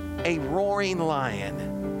a roaring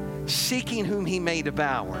lion, seeking whom he may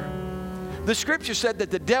devour. The scripture said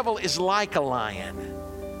that the devil is like a lion.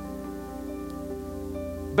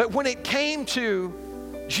 But when it came to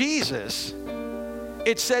Jesus,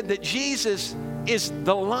 it said that Jesus is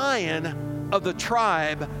the Lion of the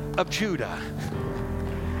tribe of Judah.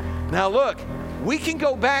 Now look, we can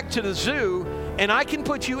go back to the zoo and I can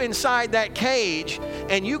put you inside that cage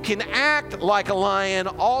and you can act like a lion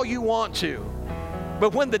all you want to.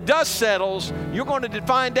 But when the dust settles, you're going to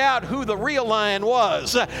find out who the real lion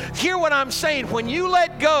was. Hear what I'm saying. When you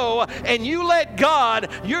let go and you let God,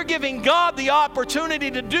 you're giving God the opportunity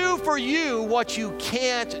to do for you what you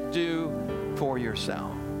can't do for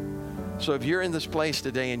yourself. So if you're in this place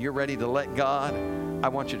today and you're ready to let God, I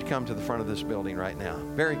want you to come to the front of this building right now,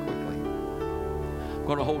 very quickly. I'm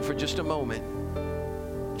going to hold for just a moment.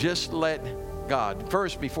 Just let God.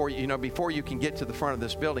 First, before you can get to the front of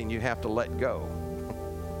this building, you have to let go.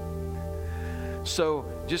 So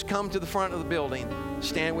just come to the front of the building.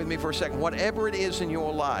 Stand with me for a second. Whatever it is in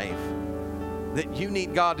your life that you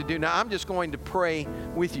need God to do. Now, I'm just going to pray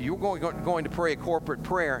with you. You're going to pray a corporate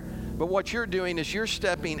prayer. But what you're doing is you're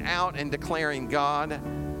stepping out and declaring, God,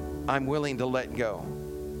 I'm willing to let go.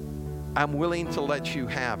 I'm willing to let you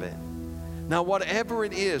have it. Now, whatever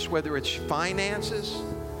it is, whether it's finances,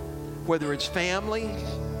 whether it's family,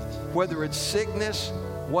 whether it's sickness,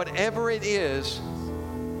 whatever it is,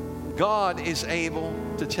 God is able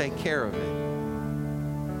to take care of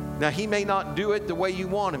it. Now, He may not do it the way you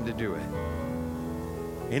want Him to do it.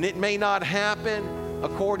 And it may not happen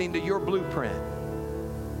according to your blueprint.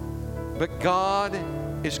 But God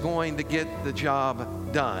is going to get the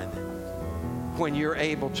job done when you're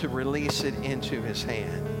able to release it into His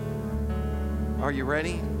hand. Are you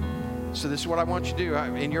ready? So this is what I want you to do.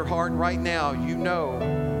 In your heart right now, you know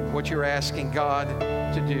what you're asking God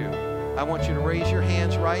to do. I want you to raise your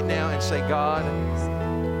hands right now and say, God,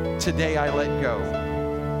 today I let go.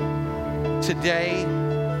 Today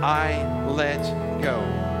I let go.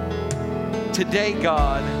 Today,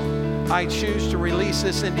 God, I choose to release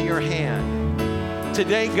this into your hand.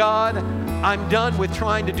 Today, God, I'm done with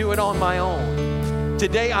trying to do it on my own.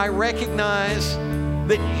 Today, I recognize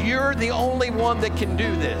that you're the only one that can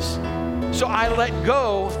do this. So I let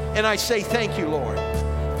go and I say, thank you, Lord.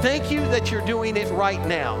 Thank you that you're doing it right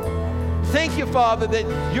now. Thank you, Father, that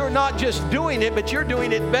you're not just doing it, but you're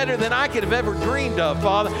doing it better than I could have ever dreamed of,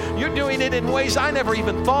 Father. You're doing it in ways I never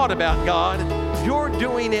even thought about, God. You're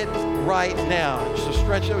doing it right now. So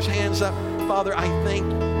stretch those hands up. Father, I thank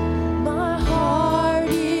you. My heart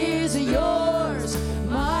is yours.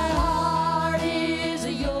 My heart is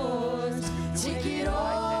yours. Take it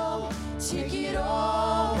all. Take it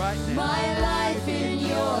all. Right now. My life in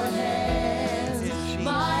your hands.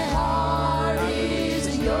 My heart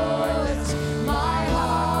is yours. My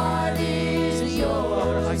heart is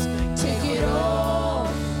yours. Take it all.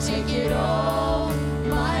 Take it all.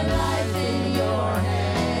 My life in your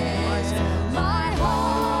hands. My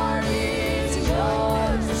heart is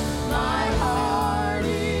yours. My heart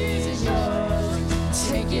is yours.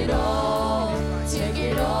 Take it all. Take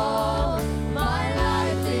it all. My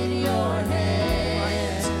life in your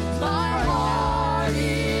hands. My heart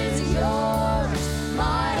is yours.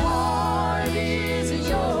 My heart is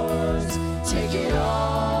yours. Take it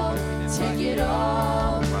all. Take it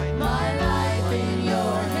all. My life in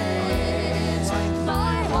your hands.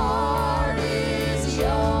 My heart is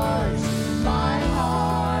yours. My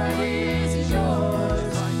heart is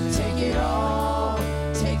yours. Take it all.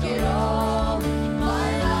 Take it all.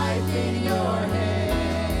 My life in your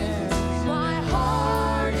hands. My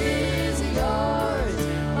heart is yours.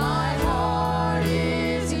 My heart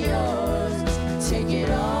is yours. Take it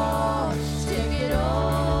all. Take it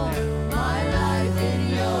all. My life in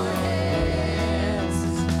your hands.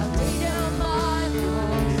 I lay down my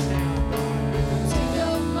cross. Take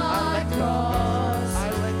up my cross. I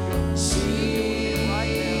let go. Jesus.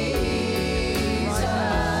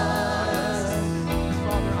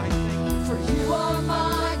 Father, I thank you. For you are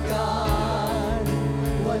my God,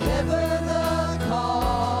 whatever the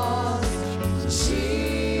cost. Jesus.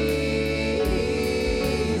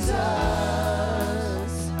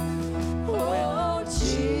 Oh,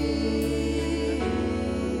 Jesus.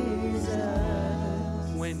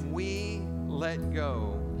 When we let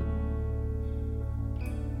go,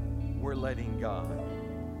 we're letting God.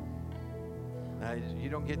 Now, you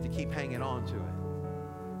don't get to keep hanging on to it.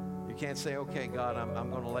 You can't say, okay, God, I'm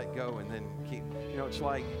going to let go and then keep. You know, it's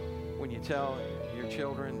like when you tell your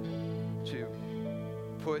children to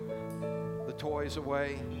put the toys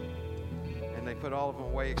away and they put all of them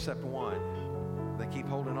away except one. They keep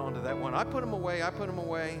holding on to that one. I put them away. I put them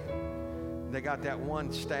away. They got that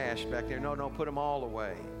one stashed back there. No, put them all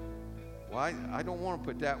away. Well, I don't want to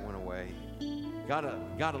put that one away.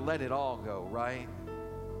 Gotta let it all go, right?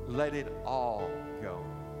 Let it all go.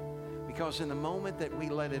 Because in the moment that we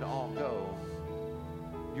let it all go,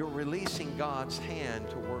 you're releasing God's hand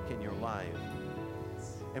to work in your life.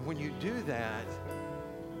 And when you do that,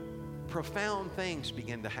 profound things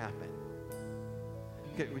begin to happen.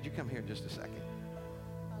 Okay, would you come here just a second?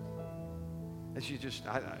 As you just,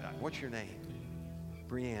 what's your name?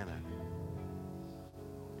 Brianna.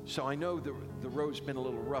 So I know the road's been a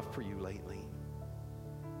little rough for you lately.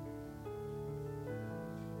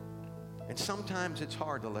 And sometimes it's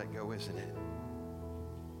hard to let go, isn't it?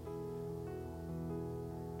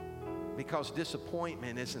 Because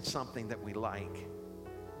disappointment isn't something that we like.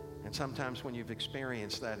 And sometimes when you've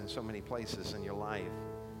experienced that in so many places in your life,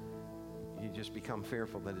 you just become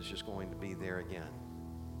fearful that it's just going to be there again.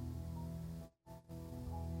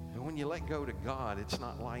 And when you let go to God, it's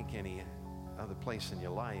not like any other place in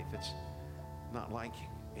your life. It's not like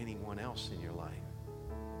anyone else in your life.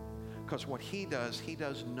 Because what He does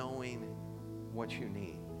knowing what you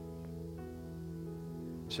need.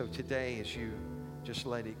 So today, as you just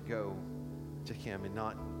let it go to Him and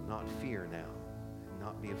not fear now, and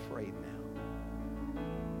not be afraid now,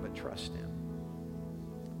 but trust Him.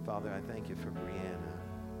 Father, I thank You for Brianna.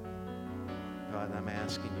 God, I'm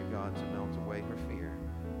asking You, God, to melt away her fear.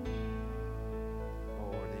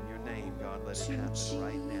 Lord, in Your name, God, let it happen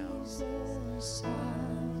right now. Jesus,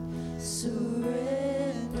 I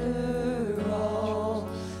surrender all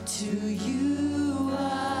to You.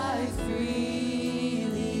 I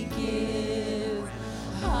freely give.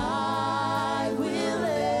 I will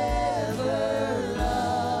ever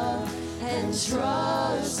love and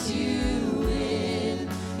trust You in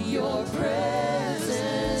Your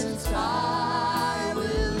presence. I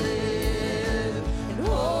will live and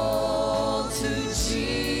hold to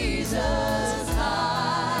Jesus.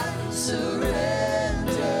 I surrender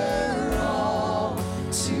all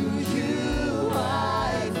to You.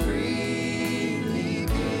 I freely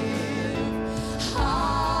give.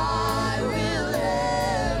 I will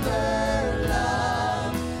ever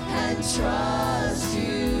love and trust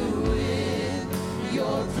You in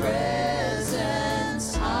Your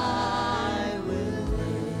presence. I will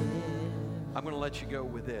live. I'm going to let you go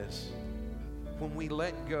with this. When we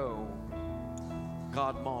let go,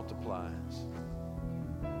 God multiplies.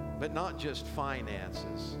 But not just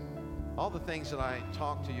finances. All the things that I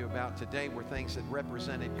talked to you about today were things that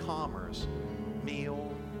represented commerce.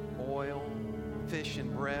 Meal, oil, fish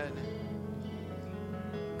and bread.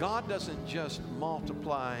 God doesn't just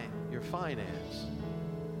multiply your finance.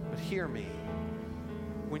 But hear me.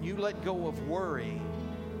 When you let go of worry,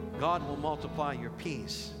 God will multiply your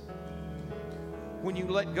peace. When you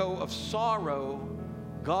let go of sorrow,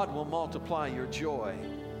 God will multiply your joy.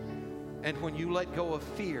 And when you let go of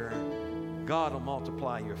fear, God will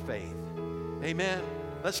multiply your faith. Amen.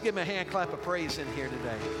 Let's give Him a hand clap of praise in here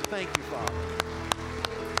today. Thank You, Father.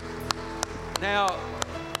 Now,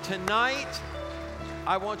 tonight,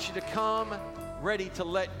 I want you to come ready to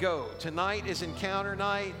let go. Tonight is encounter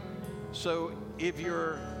night. So if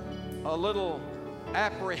you're a little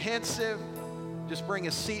apprehensive, just bring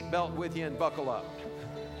a seatbelt with you and buckle up.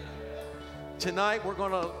 Tonight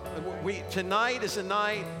tonight is a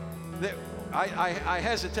night that I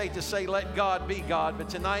hesitate to say let God be God, but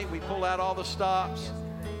tonight we pull out all the stops.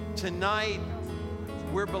 Tonight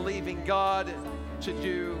we're believing God to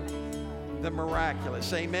do the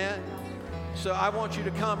miraculous. Amen. So I want you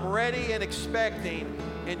to come ready and expecting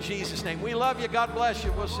in Jesus' name. We love you. God bless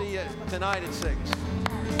you. We'll see you tonight at 6.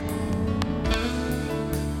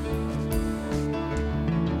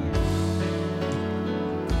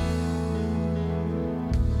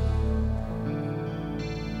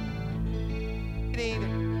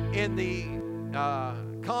 In the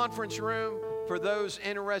conference room for those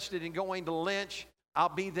interested in going to Lynch. I'll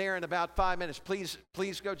be there in about 5 minutes. Please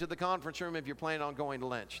go to the conference room if you're planning on going to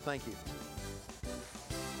Lynch. Thank you.